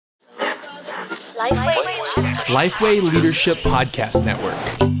Lifeway Leadership Podcast Network.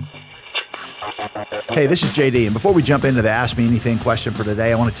 Hey, this is JD, and before we jump into the Ask Me Anything question for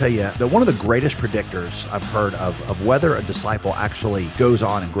today, I want to tell you that one of the greatest predictors I've heard of whether a disciple actually goes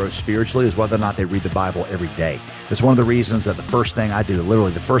on and grows spiritually is whether or not they read the Bible every day. It's one of the reasons that the first thing I do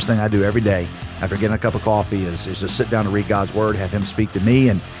every day after getting a cup of coffee is just sit down to read God's Word, have Him speak to me,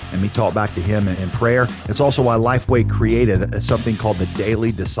 and me talk back to Him in prayer. It's also why Lifeway created something called the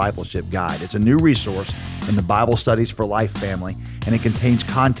Daily Discipleship Guide. It's a new resource in the Bible Studies for Life family, and it contains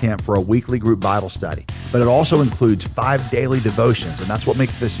content for a weekly group Bible study. But it also includes 5 daily devotions, and that's what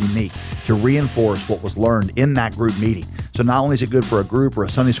makes this unique, to reinforce what was learned in that group meeting. So not only is it good for a group or a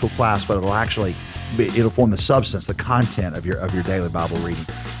Sunday school class, but it'll form the substance, the content of your daily Bible reading.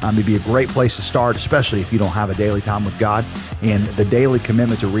 It'd be a great place to start, especially if you don't have a daily time with God. And the daily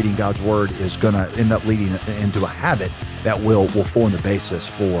commitment to reading God's Word is going to end up leading into a habit that will form the basis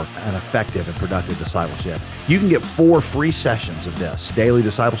for an effective and productive discipleship. You can get 4 free sessions of this Daily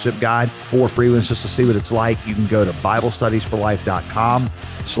Discipleship Guide, 4 free ones just to see what it's like. You can go to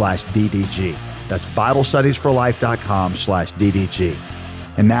BibleStudiesForLife.com/DDG. That's BibleStudiesForLife.com/DDG.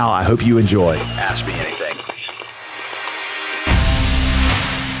 And now I hope you enjoy Ask Me Anything.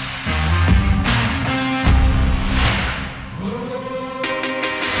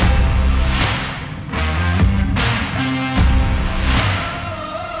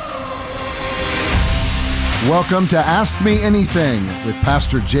 Welcome to Ask Me Anything with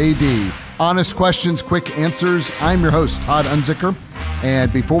Pastor JD. Honest questions, quick answers. I'm your host, Todd Unzicker.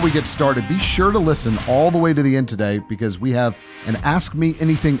 And before we get started, be sure to listen all the way to the end today because we have an Ask Me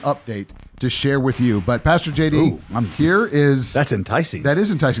Anything update to share with you. But Pastor JD, That's enticing. That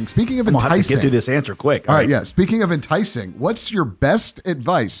is enticing. Speaking of enticing. I'm going to have to get through this answer quick. All right, yeah. Speaking of enticing, what's your best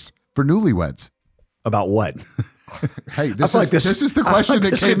advice for newlyweds? About what? Hey, this is the question that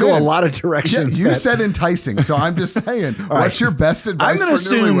this came could go in. a lot of directions. Yeah, you said enticing, so I'm just saying, what's your best advice for newlyweds? I'm going to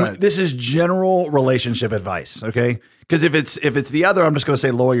assume this is general relationship advice, okay? Because if it's the other, I'm just going to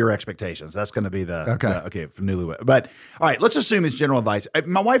say lower your expectations. That's going to be the for newlywed. But all right, let's assume it's general advice.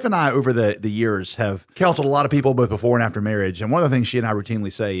 My wife and I, over the years, have counseled a lot of people both before and after marriage. And one of the things she and I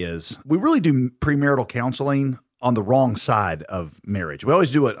routinely say is we really do premarital counseling on the wrong side of marriage. We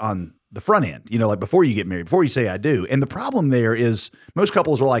always do it on the front end, like before you get married, before you say I do. And the problem there is most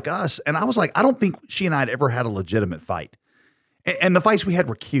couples are like us. And I was like, I don't think she and I had ever had a legitimate fight. And the fights we had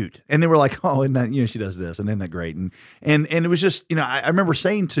were cute. And they were like, oh, isn't that, she does this. And isn't that great? And it was just, I remember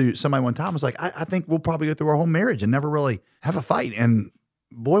saying to somebody one time, I was like, I think we'll probably go through our whole marriage and never really have a fight. And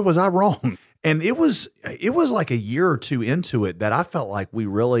boy, was I wrong. And it was like a year or two into it that I felt like we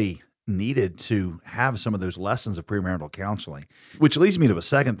really needed to have some of those lessons of premarital counseling, which leads me to a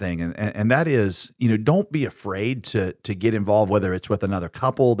second thing. And that is, don't be afraid to get involved, whether it's with another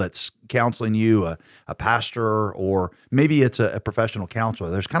couple that's counseling you, a pastor, or maybe it's a professional counselor.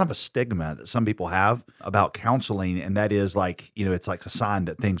 There's kind of a stigma that some people have about counseling. And that is like, it's like a sign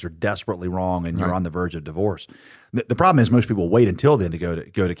that things are desperately wrong and you're on the verge of divorce. The problem is most people wait until then to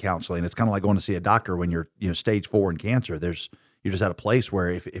go to counseling. It's kind of like going to see a doctor when you're, stage 4 in cancer. You're just at a place where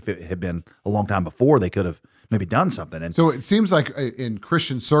if it had been a long time before, they could have maybe done something. And so it seems like in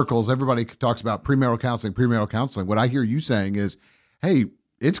Christian circles, everybody talks about premarital counseling. What I hear you saying is, hey,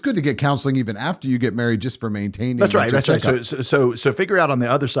 it's good to get counseling even after you get married just for maintaining. That's right. So figure out on the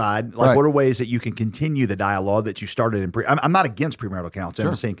other side, what are ways that you can continue the dialogue that you started in I'm not against premarital counseling.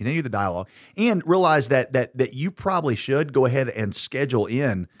 I'm just saying continue the dialogue and realize that you probably should go ahead and schedule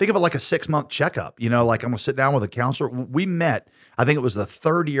in. Think of it like a 6-month checkup. Like I'm going to sit down with a counselor. We met, I think it was the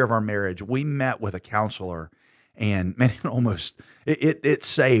 3rd year of our marriage. We met with a counselor. And man, it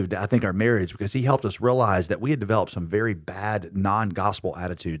saved, I think, our marriage because he helped us realize that we had developed some very bad non-gospel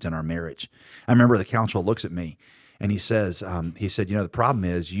attitudes in our marriage. I remember the counselor looks at me and he said, the problem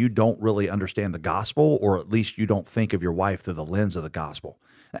is you don't really understand the gospel, or at least you don't think of your wife through the lens of the gospel.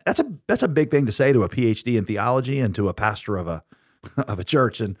 That's a big thing to say to a PhD in theology and to a pastor of a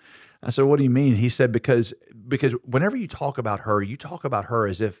church. And I said, what do you mean? He said, because whenever you talk about her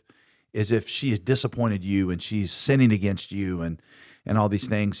as if she has disappointed you and she's sinning against you and all these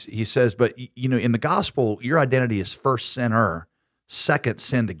things. He says, but in the gospel, your identity is first sinner, second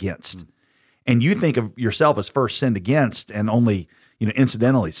sinned against. Mm-hmm. And you think of yourself as first sinned against and only,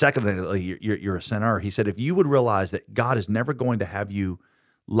 incidentally, secondly, you're a sinner. He said, if you would realize that God is never going to have you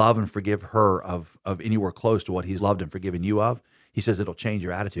love and forgive her of anywhere close to what he's loved and forgiven you of, he says it'll change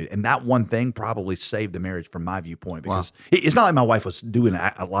your attitude. And that one thing probably saved the marriage from my viewpoint, because it's not like my wife was doing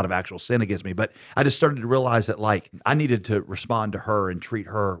a lot of actual sin against me, but I just started to realize that like I needed to respond to her and treat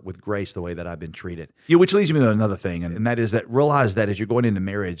her with grace the way that I've been treated. Which leads me to another thing, and that is that realize that as you're going into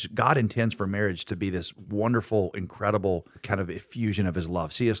marriage, God intends for marriage to be this wonderful, incredible kind of effusion of his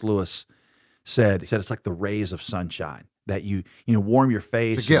love. C.S. Lewis said it's like the rays of sunshine that you warm your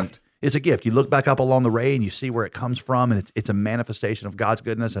face. It's a gift. It's a gift. You look back up along the ray and you see where it comes from, and it's a manifestation of God's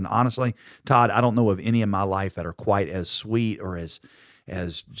goodness. And honestly, Todd, I don't know of any in my life that are quite as sweet or as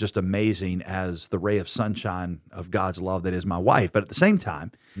just amazing as the ray of sunshine of God's love that is my wife. But at the same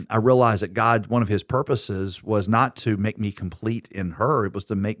time, I realized that God, one of his purposes was not to make me complete in her. It was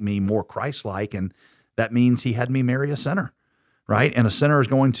to make me more Christ-like, and that means he had me marry a sinner. Right. And a sinner is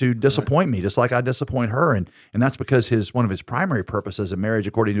going to disappoint me just like I disappoint her. And that's because one of his primary purposes in marriage,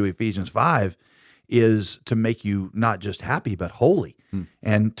 according to Ephesians 5, is to make you not just happy, but holy.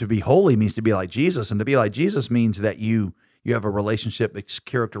 And to be holy means to be like Jesus. And to be like Jesus means that you have a relationship that's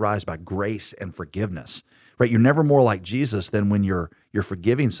characterized by grace and forgiveness. Right. You're never more like Jesus than when you're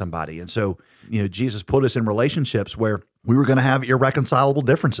forgiving somebody. And so, Jesus put us in relationships where we were going to have irreconcilable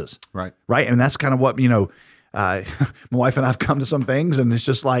differences. Right. Right. And that's kind of what, my wife and I have come to some things, and it's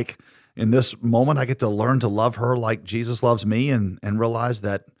just like in this moment, I get to learn to love her like Jesus loves me, and realize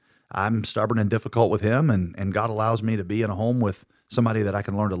that I'm stubborn and difficult with him, and God allows me to be in a home with somebody that I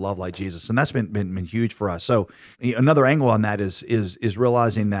can learn to love like Jesus. And that's been huge for us. So another angle on that is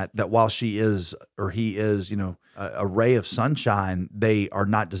realizing that while she is, or he is, a ray of sunshine, they are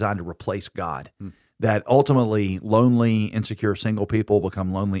not designed to replace God. That ultimately lonely, insecure single people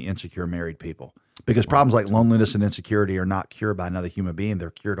become lonely, insecure married people. Because problems like loneliness and insecurity are not cured by another human being. They're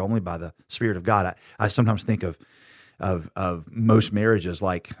cured only by the Spirit of God. I sometimes think of most marriages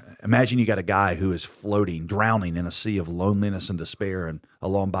like, imagine you got a guy who is floating, drowning in a sea of loneliness and despair, and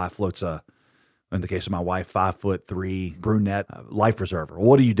along by floats in the case of my wife, 5'3" brunette life preserver.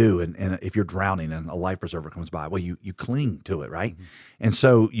 What do you do? And if you're drowning and a life preserver comes by, well, you cling to it, right? Mm-hmm. And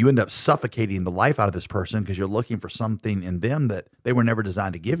so you end up suffocating the life out of this person because you're looking for something in them that they were never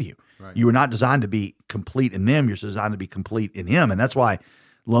designed to give you. Right. You were not designed to be complete in them. You're designed to be complete in him. And that's why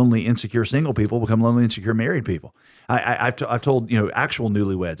lonely, insecure single people become lonely, insecure married people. I've told actual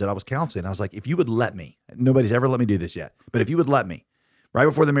newlyweds that I was counseling. I was like, if you would let me, nobody's ever let me do this yet, but if you would let me, right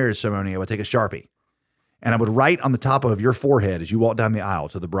before the marriage ceremony, I would take a Sharpie and I would write on the top of your forehead as you walk down the aisle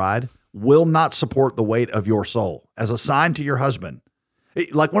to the bride, will not support the weight of your soul, as a sign to your husband.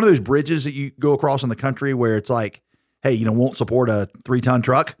 Like one of those bridges that you go across in the country where it's like, hey, won't support a 3-ton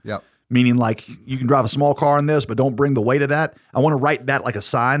truck. Yep. Meaning like you can drive a small car in this, but don't bring the weight of that. I want to write that like a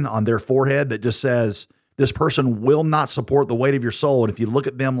sign on their forehead that just says, this person will not support the weight of your soul. And if you look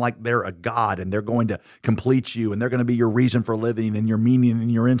at them like they're a God and they're going to complete you and they're going to be your reason for living and your meaning and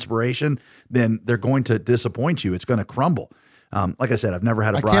your inspiration, then they're going to disappoint you. It's going to crumble. Like I said, I've never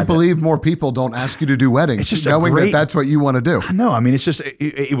had a bride. I can't believe more people don't ask you to do weddings, it's just knowing that that's what you want to do. No, I mean, it's just,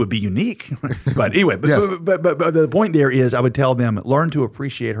 it would be unique. But anyway, yes. but the point there is I would tell them, learn to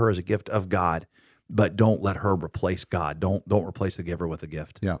appreciate her as a gift of God, but don't let her replace God. Don't replace the giver with a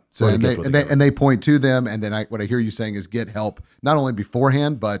gift. Yeah. So and they point to them, and then what I hear you saying is get help not only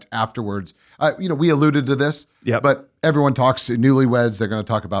beforehand but afterwards. We alluded to this. Yep. But everyone talks newlyweds. They're going to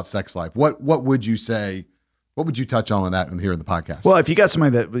talk about sex life. What would you say? What would you touch on that here in the podcast? Well, if you got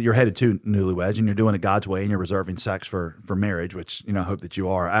somebody that you're headed to newlyweds and you're doing it God's way and you're reserving sex for marriage, which I hope that you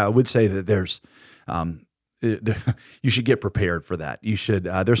are, I would say that there's. You should get prepared for that. You should.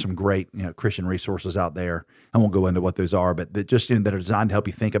 There's some great Christian resources out there. I won't go into what those are, but that just that are designed to help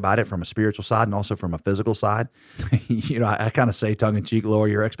you think about it from a spiritual side and also from a physical side. I kind of say tongue in cheek, lower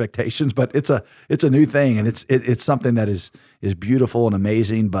your expectations, but it's a new thing and it's something that is beautiful and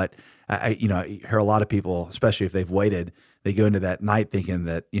amazing. But I hear a lot of people, especially if they've waited, they go into that night thinking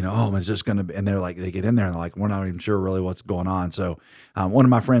that, it's just going to be, and they're like, they get in there and they're like, we're not even sure really what's going on. So one of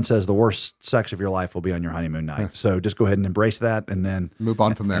my friends says the worst sex of your life will be on your honeymoon night. Yeah. So just go ahead and embrace that and then move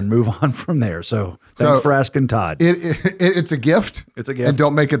on from there. And move on from there. So thanks for asking, Todd. It's a gift. It's a gift. And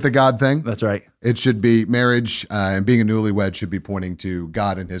don't make it the God thing. That's right. It should be marriage and being a newlywed should be pointing to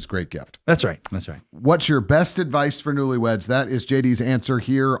God and his great gift. That's right. That's right. What's your best advice for newlyweds? That is JD's answer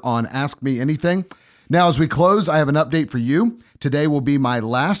here on Ask Me Anything. Now, as we close, I have an update for you. Today will be my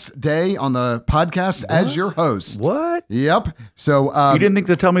last day on the podcast as your host. What? Yep. So you didn't think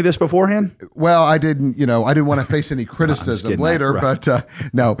to tell me this beforehand? Well, I didn't. I didn't want to face any criticism later. Right. But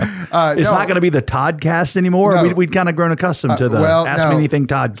no, it's not going to be the Toddcast anymore. No. We'd kind of grown accustomed to the Ask Me Anything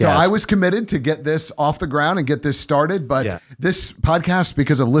Toddcast. So I was committed to get this off the ground and get this started. But this podcast,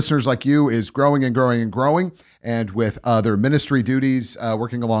 because of listeners like you, is growing and growing and growing. and with other ministry duties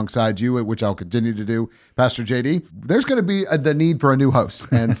working alongside you, which I'll continue to do, Pastor JD, there's going to be the need for a new host.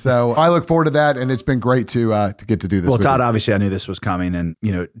 And so I look forward to that, and it's been great to get to do this. Well, Todd, obviously I knew this was coming, and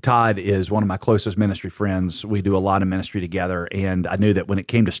Todd is one of my closest ministry friends. We do a lot of ministry together, and I knew that when it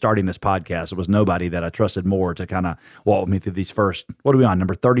came to starting this podcast, it was nobody that I trusted more to kind of walk me through these first, what are we on,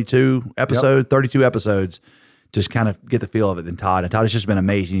 number 32 episodes? Yep. 32 episodes. Just kind of get the feel of it than Todd. And Todd has just been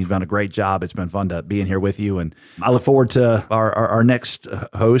amazing. You've done a great job. It's been fun to be in here with you. And I look forward to our next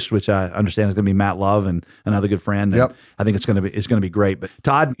host, which I understand is going to be Matt Love and another good friend. And I think it's going to be great. But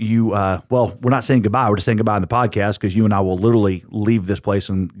Todd, you, we're not saying goodbye. We're just saying goodbye on the podcast because you and I will literally leave this place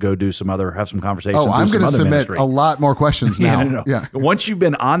and go have some conversations. Oh, I'm going to submit ministry. A lot more questions now. No. Yeah. Once you've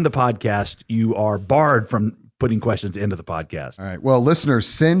been on the podcast, you are barred from putting questions into the podcast. All right. Well, listeners,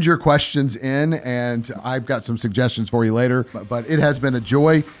 send your questions in, and I've got some suggestions for you later. But it has been a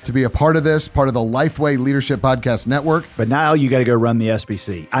joy to be a part of this, part of the Lifeway Leadership Podcast Network. But now you got to go run the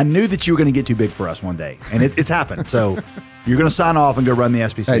SBC. I knew that you were going to get too big for us one day, and it's happened. So you're going to sign off and go run the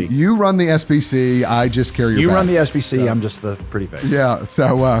SBC. Hey, you run the SBC. I just carry your You bags. run the SBC. So. I'm just the pretty face. Yeah.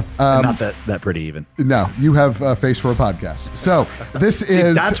 So not that pretty even. No, you have a face for a podcast. So this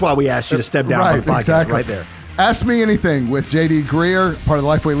is that's why we asked you to step down from the podcast exactly. right there. Ask Me Anything with JD Greear, part of the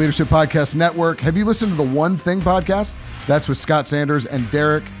Lifeway Leadership Podcast Network. Have you listened to the One Thing podcast? That's with Scott Sanders and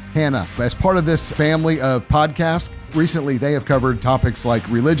Derek Hanna. As part of this family of podcasts, recently they have covered topics like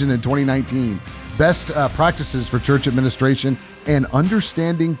religion in 2019, best practices for church administration, and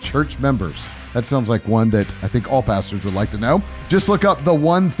understanding church members. That sounds like one that I think all pastors would like to know. Just look up The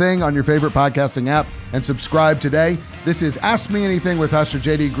One Thing on your favorite podcasting app and subscribe today. This is Ask Me Anything with Pastor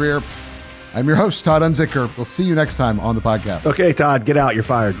JD Greear. I'm your host, Todd Unzicker. We'll see you next time on the podcast. Okay, Todd, get out. You're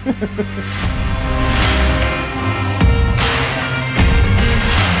fired.